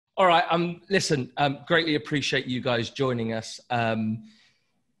All right. Listen, greatly appreciate you guys joining us.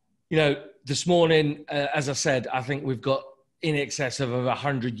 This morning, as I said, I think we've got in excess of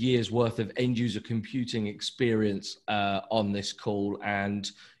 100 years worth of end user computing experience on this call. And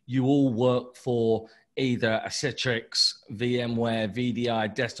you all work for either a Citrix, VMware,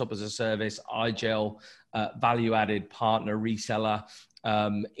 VDI, desktop as a service, IGEL, value-added partner reseller,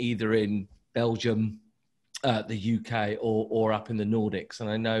 either in Belgium, the UK, or up in the Nordics. And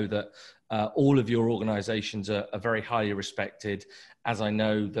I know that all of your organizations are very highly respected, as I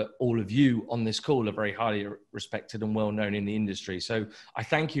know that all of you on this call are very highly respected and well known in the industry. So I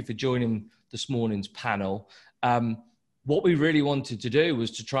thank you for joining this morning's panel. What we really wanted to do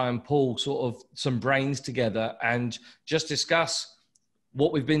was to try and pull sort of some brains together and just discuss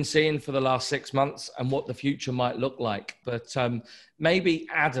what we've been seeing for the last 6 months and what the future might look like. But maybe,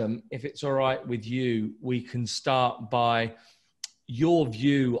 Adam, if it's all right with you, we can start by your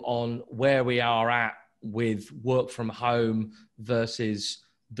view on where we are at with work from home versus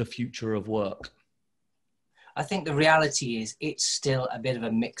the future of work. I think the reality is it's still a bit of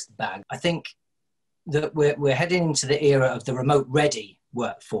a mixed bag. I think that we're heading into the era of the remote ready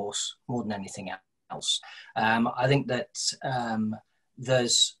workforce more than anything else. I think that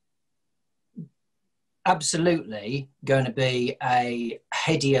there's absolutely going to be a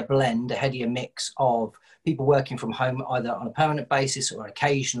headier blend, a headier mix of people working from home either on a permanent basis or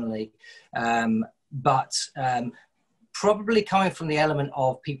occasionally, but probably coming from the element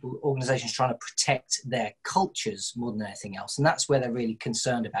of people, organizations trying to protect their cultures more than anything else. And that's where they're really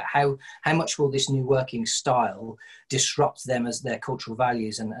concerned about how much will this new working style disrupt them as their cultural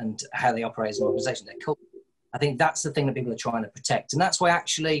values and how they operate as an organization, their culture. I think that's the thing that people are trying to protect. And that's why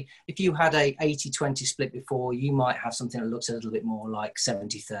actually, if you had a 80-20 split before, you might have something that looks a little bit more like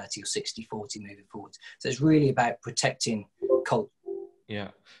 70-30 or 60-40 moving forward. So it's really about protecting culture. Yeah.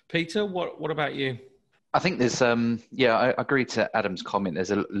 Peter, what about you? I think there's, I agree to Adam's comment.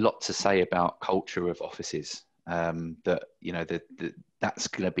 There's a lot to say about culture of offices, that, that's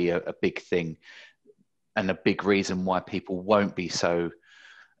going to be a big thing and a big reason why people won't be so,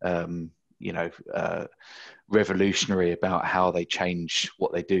 revolutionary about how they change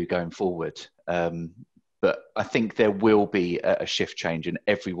what they do going forward. But I think there will be a shift change, and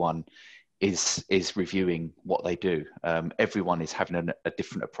everyone is reviewing what they do. Everyone is having a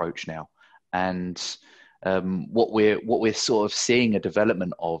different approach now. And what we're sort of seeing a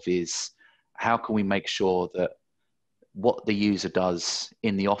development of is how can we make sure that what the user does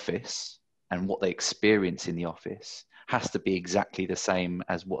in the office and what they experience in the office has to be exactly the same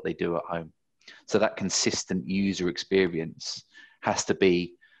as what they do at home. So that consistent user experience has to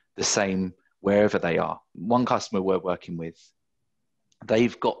be the same wherever they are. One customer we're working with,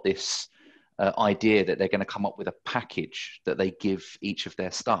 they've got this idea that they're going to come up with a package that they give each of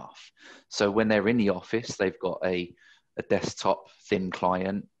their staff. So when they're in the office, they've got a desktop thin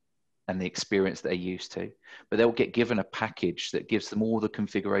client and the experience they're used to, but they'll get given a package that gives them all the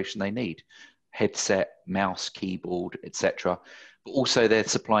configuration they need: headset, mouse, keyboard, etc. But also they're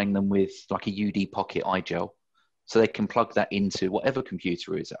supplying them with like a UD Pocket IGEL, so they can plug that into whatever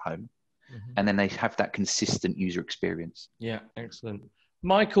computer is at home, and then they have that consistent user experience. Yeah, excellent.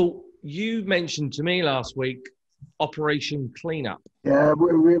 Michael, you mentioned to me last week Operation Cleanup. Yeah,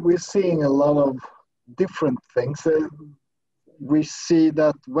 we're seeing a lot of different things. We see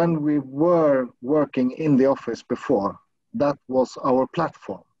that when we were working in the office before, that was our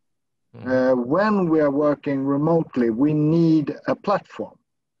platform. When we are working remotely, we need a platform,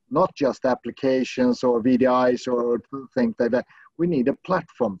 not just applications or VDIs or things like that. We need a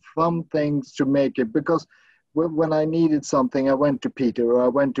platform, some things to make it, because when I needed something, I went to Peter, or I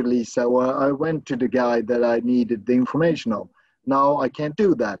went to Lisa, or I went to the guy that I needed the information of. Now I can't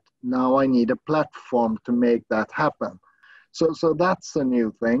do that. Now I need a platform to make that happen. So that's a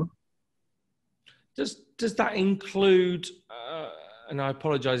new thing. Does that include, and I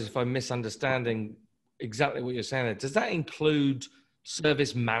apologize if I'm misunderstanding exactly what you're saying there, does that include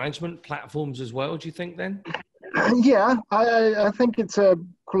service management platforms as well, do you think then? Yeah, I think it's a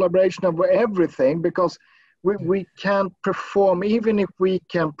collaboration of everything, because we can't perform, even if we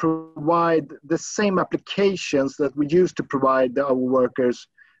can provide the same applications that we used to provide our workers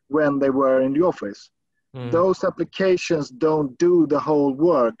when they were in the office. Those applications don't do the whole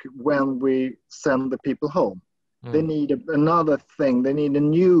work when we send the people home. They need another thing. They need a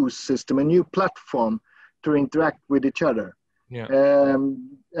new system, a new platform to interact with each other. Yeah.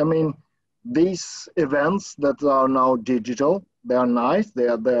 I mean, these events that are now digital, they are nice, they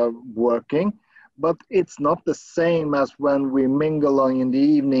are working, but it's not the same as when we mingle in the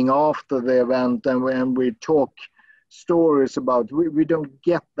evening after the event and when we talk stories about. We don't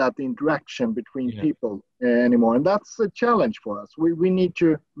get that interaction between people anymore, and that's a challenge for us. We need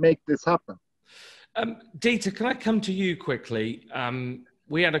to make this happen. Dieter, can I come to you quickly?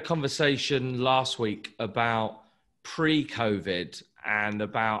 We had a conversation last week about pre-COVID and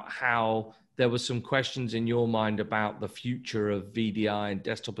about how there were some questions in your mind about the future of VDI and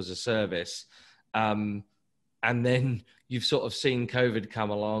desktop as a service. And then you've sort of seen COVID come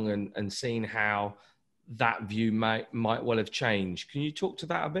along and seen how that view might well have changed. Can you talk to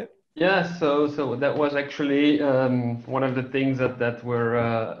that a bit? Yeah, so that was actually one of the things that were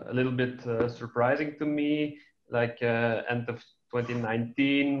a little bit surprising to me, like end of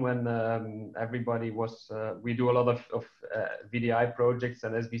 2019 when everybody was, we do a lot of VDI projects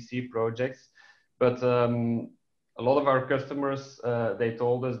and SBC projects, but a lot of our customers, they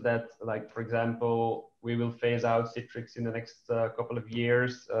told us that, like, for example, we will phase out Citrix in the next couple of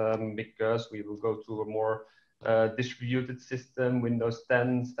years because we will go to a more distributed system, Windows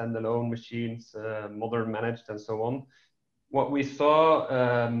 10, standalone machines, modern managed, and so on. What we saw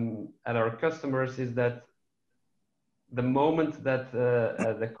at our customers is that the moment that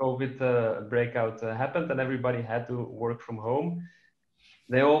the COVID breakout happened and everybody had to work from home,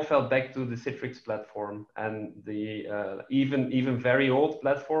 they all fell back to the Citrix platform, and the even very old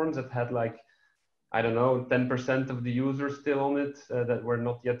platforms that had, like, I don't know, 10% of the users still on it that were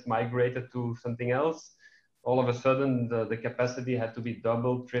not yet migrated to something else. All of a sudden, the capacity had to be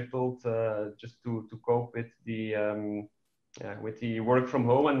doubled, tripled, just to cope with the work from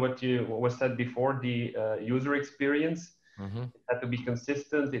home and what was said before, the user experience. Mm-hmm. It had to be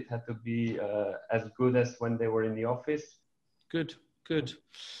consistent. It had to be as good as when they were in the office. Good.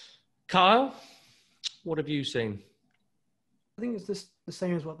 Kyle, what have you seen? I think it's just the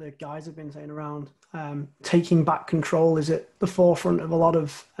same as what the guys have been saying around taking back control is at the forefront of a lot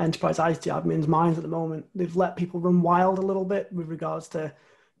of enterprise IT admins' minds at the moment. They've let people run wild a little bit with regards to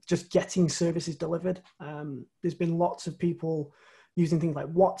just getting services delivered. There's been lots of people using things like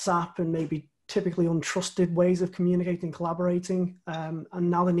WhatsApp and maybe typically untrusted ways of communicating, collaborating, and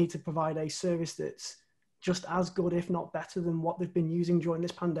now they need to provide a service that's just as good, if not better, than what they've been using during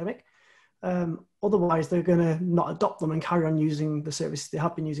this pandemic. Otherwise, they're going to not adopt them and carry on using the services they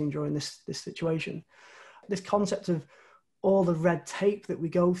have been using during this situation. This concept of all the red tape that we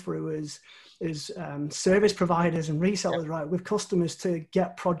go through as service providers and resellers, right, with customers to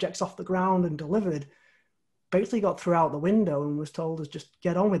get projects off the ground and delivered, basically got thrown out the window and was told us just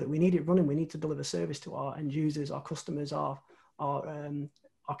get on with it. We need it running. We need to deliver service to our end users, our customers, our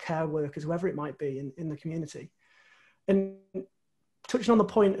care workers, whoever it might be in the community. And touching on the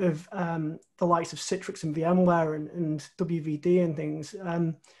point of the likes of Citrix and VMware and WVD and things,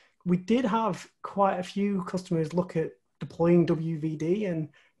 we did have quite a few customers look at deploying WVD and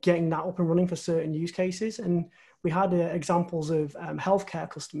getting that up and running for certain use cases. And we had examples of healthcare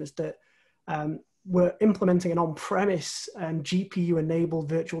customers that were implementing an on-premise GPU-enabled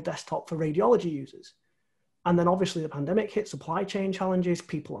virtual desktop for radiology users. And then obviously the pandemic hit, supply chain challenges,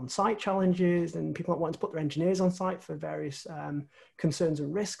 people on site challenges, and people not wanting to put their engineers on site for various concerns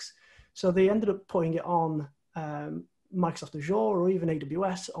and risks. So they ended up putting it on Microsoft Azure or even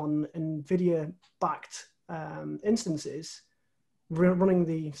AWS on NVIDIA-backed instances, running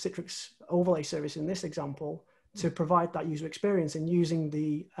the Citrix overlay service in this example to provide that user experience and using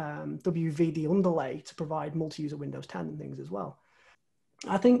the WVD underlay to provide multi-user Windows 10 and things as well.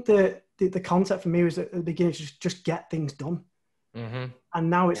 I think the concept for me was at the beginning just get things done. Mm-hmm. And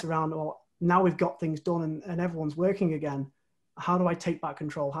now it's around, well, now we've got things done and everyone's working again. How do I take back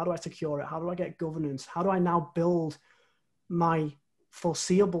control? How do I secure it? How do I get governance? How do I now build my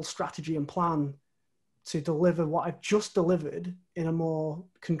foreseeable strategy and plan to deliver what I've just delivered in a more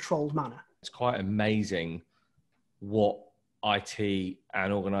controlled manner? It's quite amazing what IT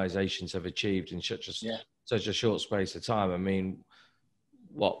and organizations have achieved in such a short space of time. I mean,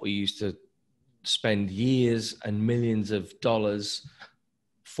 what we used to spend years and millions of dollars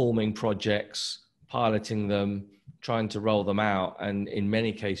forming projects, piloting them, trying to roll them out. And in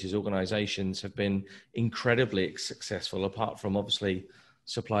many cases, organizations have been incredibly successful, apart from obviously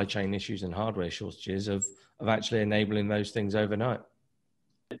supply chain issues and hardware shortages, of actually enabling those things overnight.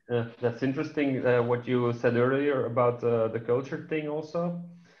 That's interesting what you said earlier about the culture thing also.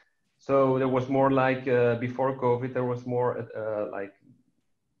 So there was more like before COVID, there was more like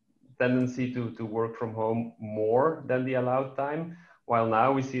tendency to work from home more than the allowed time, while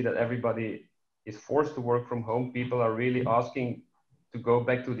now we see that everybody is forced to work from home. People are really asking to go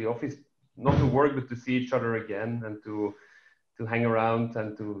back to the office, not to work, but to see each other again and to hang around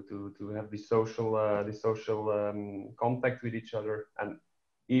and to have the social contact with each other. And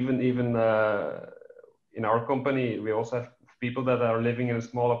even in our company, we also have people that are living in a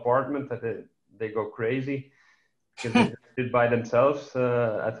small apartment that they go crazy because they sit by themselves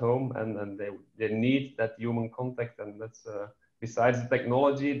at home, and they need that human contact. And that's besides the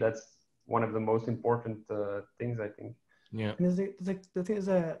technology, that's one of the most important things, I think. Yeah. And there's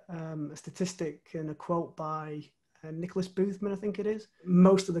a statistic and a quote by Nicholas Boothman, I think it is.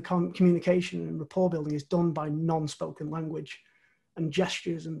 Most of the communication and rapport building is done by non-spoken language and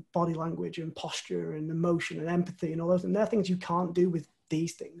gestures and body language and posture and emotion and empathy and all those. And they're things you can't do with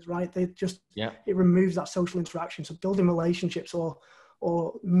these things, right? They just, it removes that social interaction. So building relationships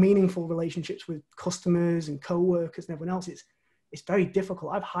or meaningful relationships with customers and co-workers and everyone else, it's very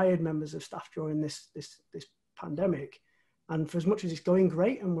difficult. I've hired members of staff during this pandemic. And for as much as it's going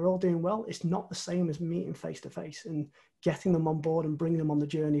great and we're all doing well, it's not the same as meeting face to face and getting them on board and bringing them on the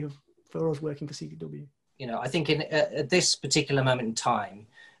journey for us working for CDW. You know, I think at this particular moment in time,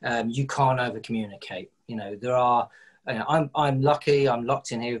 you can't over communicate. You know, there are. You know, I'm lucky. I'm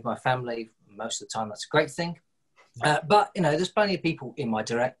locked in here with my family most of the time. That's a great thing. But you know, there's plenty of people in my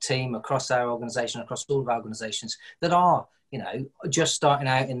direct team across our organisation, across all of our organisations that are, you know, just starting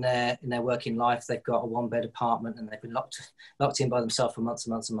out in their working life. They've got a 1-bed apartment and they've been locked in by themselves for months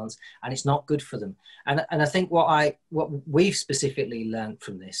and months and months, and it's not good for them. And I think what we've specifically learned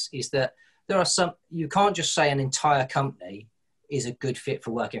from this is that there are you can't just say an entire company is a good fit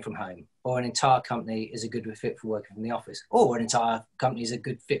for working from home, or an entire company is a good fit for working from the office, or an entire company is a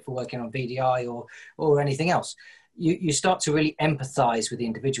good fit for working on VDI or anything else. You start to really empathize with the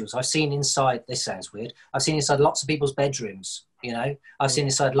individuals. I've seen inside, this sounds weird, I've seen inside lots of people's bedrooms, you know, I've seen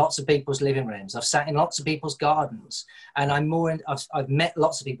inside lots of people's living rooms, I've sat in lots of people's gardens, and I've met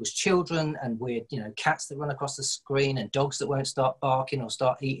lots of people's children and weird, you know, cats that run across the screen and dogs that won't start barking or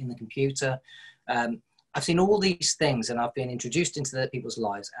start eating the computer. I've seen all these things and I've been introduced into their people's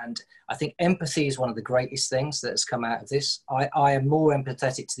lives. And I think empathy is one of the greatest things that has come out of this. I am more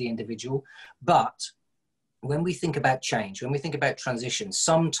empathetic to the individual, but when we think about change, when we think about transition,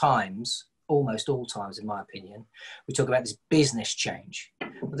 sometimes, almost all times in my opinion, we talk about this business change.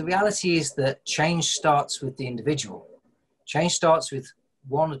 But the reality is that change starts with the individual. Change starts with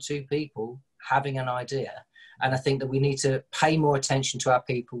 1 or 2 people having an idea. And I think that we need to pay more attention to our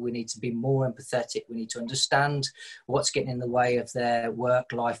people. We need to be more empathetic. We need to understand what's getting in the way of their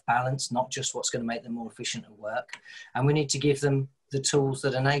work-life balance, not just what's going to make them more efficient at work. And we need to give them the tools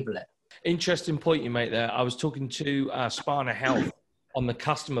that enable it. Interesting point you make there. I was talking to Sparna Health on the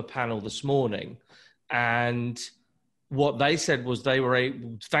customer panel this morning, and what they said was they were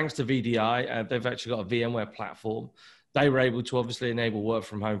able, thanks to VDI, they've actually got a VMware platform, they were able to obviously enable work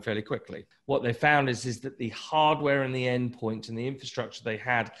from home fairly quickly. What they found is that the hardware and the endpoints and the infrastructure they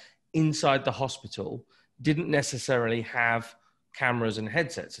had inside the hospital didn't necessarily have cameras and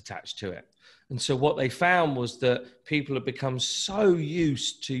headsets attached to it. And so what they found was that people had become so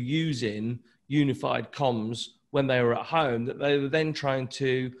used to using unified comms when they were at home that they were then trying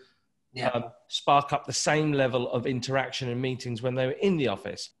to spark up the same level of interaction and meetings when they were in the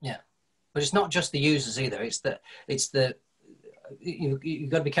office. Yeah. But it's not just the users either. You've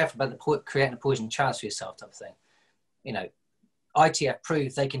got to be careful about creating a poison chalice for yourself type of thing. You know, ITF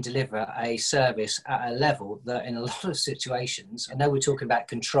proved they can deliver a service at a level that in a lot of situations, I know we're talking about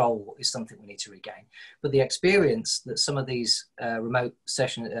control is something we need to regain, but the experience that some of these remote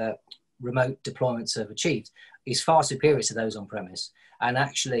deployments have achieved is far superior to those on premise. And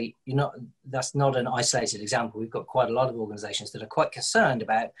actually, that's not an isolated example. We've got quite a lot of organizations that are quite concerned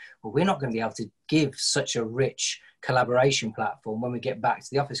about, well, we're not going to be able to give such a rich collaboration platform when we get back to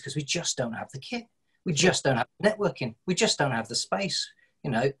the office because we just don't have the kit. We just don't have networking. We just don't have the space, you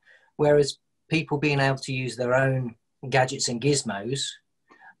know, whereas people being able to use their own gadgets and gizmos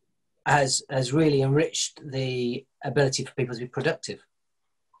has really enriched the ability for people to be productive.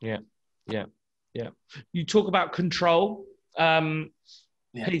 Yeah. You talk about control.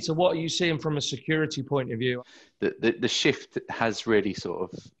 Peter, what are you seeing from a security point of view? The shift has really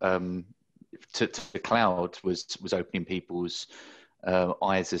sort of to the cloud was opening people's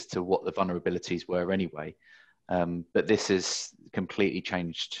eyes as to what the vulnerabilities were anyway. But this has completely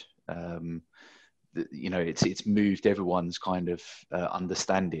changed. It's moved everyone's kind of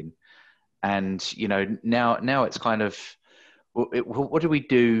understanding, and now it's kind of what do we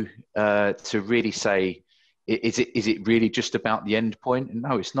do to really say? Is it really just about the endpoint?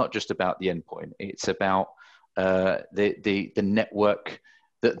 No, it's not just about the endpoint. It's about the network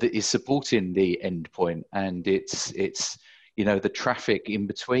that is supporting the endpoint, and it's the traffic in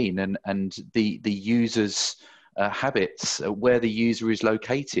between, and the user's habits, where the user is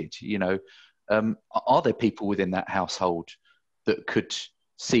located. Are there people within that household that could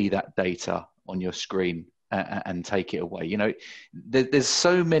see that data on your screen and take it away. You know, there's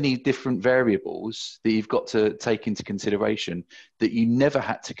so many different variables that you've got to take into consideration that you never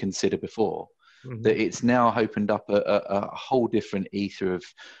had to consider before. Mm-hmm. That it's now opened up a whole different ether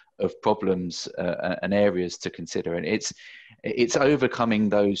of problems and areas to consider, and it's overcoming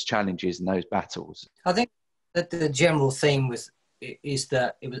those challenges and those battles. I think that the general theme is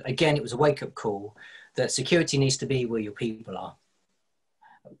that it was a wake-up call that security needs to be where your people are,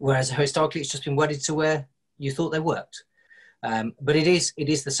 whereas historically it's just been wedded to where you thought they worked. But it is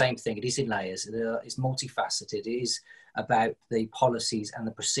the same thing. It is in layers. It's multifaceted. It is about the policies and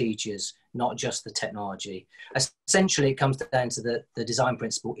the procedures, not just the technology. Essentially, it comes down to the design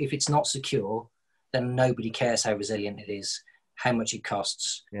principle. If it's not secure, then nobody cares how resilient it is, how much it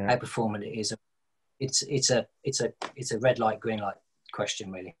costs, how performant it is. It's a red light, green light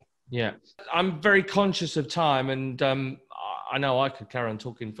question, really. Yeah, I'm very conscious of time, and I know I could carry on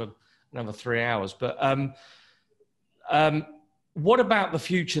talking for another 3 hours, but what about the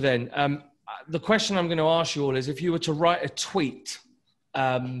future then? The question I'm going to ask you all is, if you were to write a tweet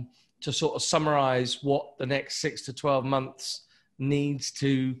to sort of summarize what the next 6 to 12 months needs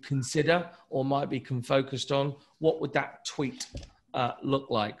to consider or might be focused on, what would that tweet look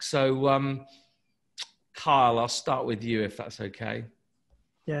like? So, Kyle, I'll start with you, if that's okay.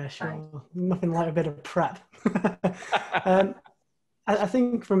 Yeah, sure. Nothing like a bit of prep. I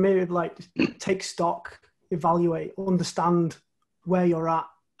think for me, it'd like take stock, evaluate, understand where you're at,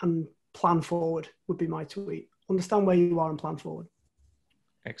 and plan forward would be my tweet. Understand where you are and plan forward.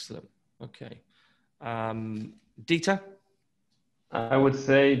 Excellent. Okay. Dieter? I would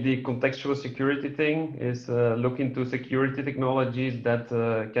say the contextual security thing is look into security technologies that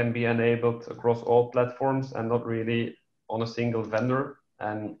can be enabled across all platforms and not really on a single vendor,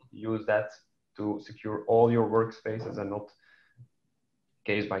 and use that to secure all your workspaces and not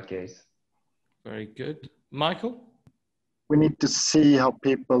case by case. Very good. Michael? We need to see how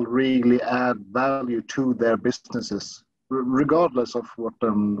people really add value to their businesses, regardless of what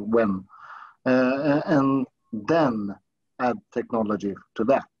and when, and then add technology to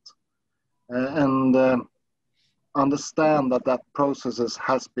that, and understand that processes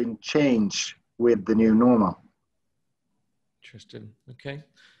has been changed with the new normal. Interesting. Okay.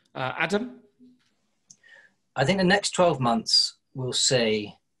 Adam? I think the next 12 months we'll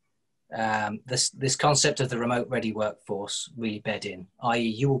see this concept of the remote ready workforce really bed in, i.e.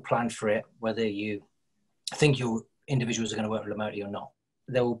 you will plan for it whether you think your individuals are going to work remotely or not.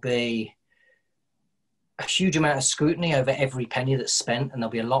 There will be a huge amount of scrutiny over every penny that's spent, and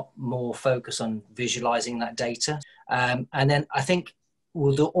there'll be a lot more focus on visualizing that data. And then I think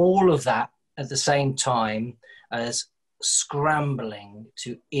we'll do all of that at the same time as scrambling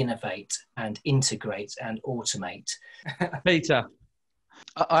to innovate and integrate and automate. Peter?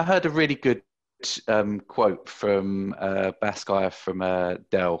 I heard a really good quote from Baskaya from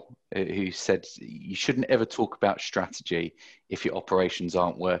Dell, who said, you shouldn't ever talk about strategy if your operations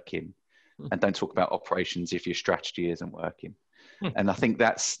aren't working, and don't talk about operations if your strategy isn't working. And I think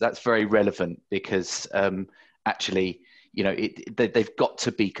that's very relevant, because actually, you know, they've got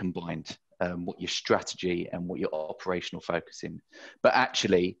to be combined, what your strategy and what your operational focus in. But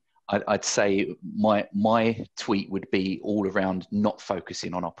actually, I'd say my tweet would be all around not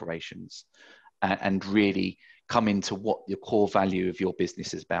focusing on operations, and really come into what your core value of your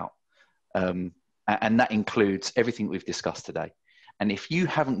business is about. And that includes everything we've discussed today. And if you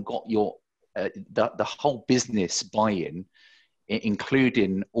haven't got your the whole business buy-in,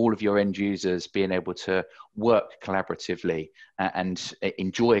 including all of your end users being able to work collaboratively and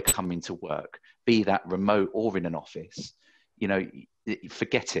enjoy coming to work, be that remote or in an office, you know,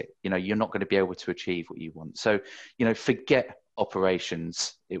 forget it. You know, you're not going to be able to achieve what you want. So, you know, forget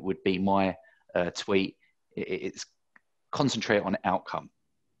operations. It would be my tweet. It's concentrate on outcome.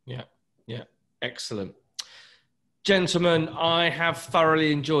 Yeah. Yeah. Excellent. Gentlemen, I have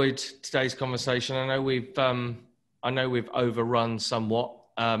thoroughly enjoyed today's conversation. I know we've overrun somewhat,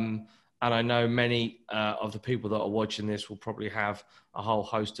 and I know many of the people that are watching this will probably have a whole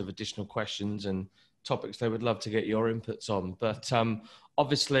host of additional questions and topics they would love to get your inputs on. But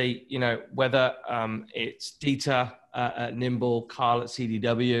obviously, you know, whether it's Dieter at Nimble, Carl at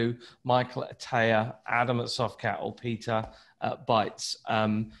CDW, Michael at Atea, Adam at Softcat, or Peter at Bytes,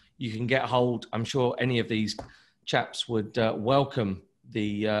 you can get hold. I'm sure any of these chaps would welcome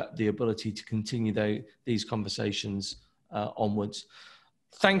the ability to continue these conversations onwards.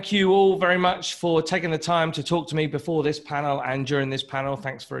 Thank you all very much for taking the time to talk to me before this panel and during this panel.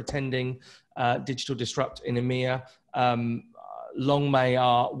 Thanks for attending Digital Disrupt in EMEA. Long may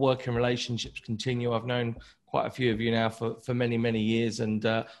our working relationships continue. I've known quite a few of you now for many, many years. And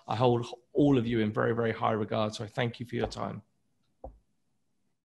I hold all of you in very, very high regard. So I thank you for your time.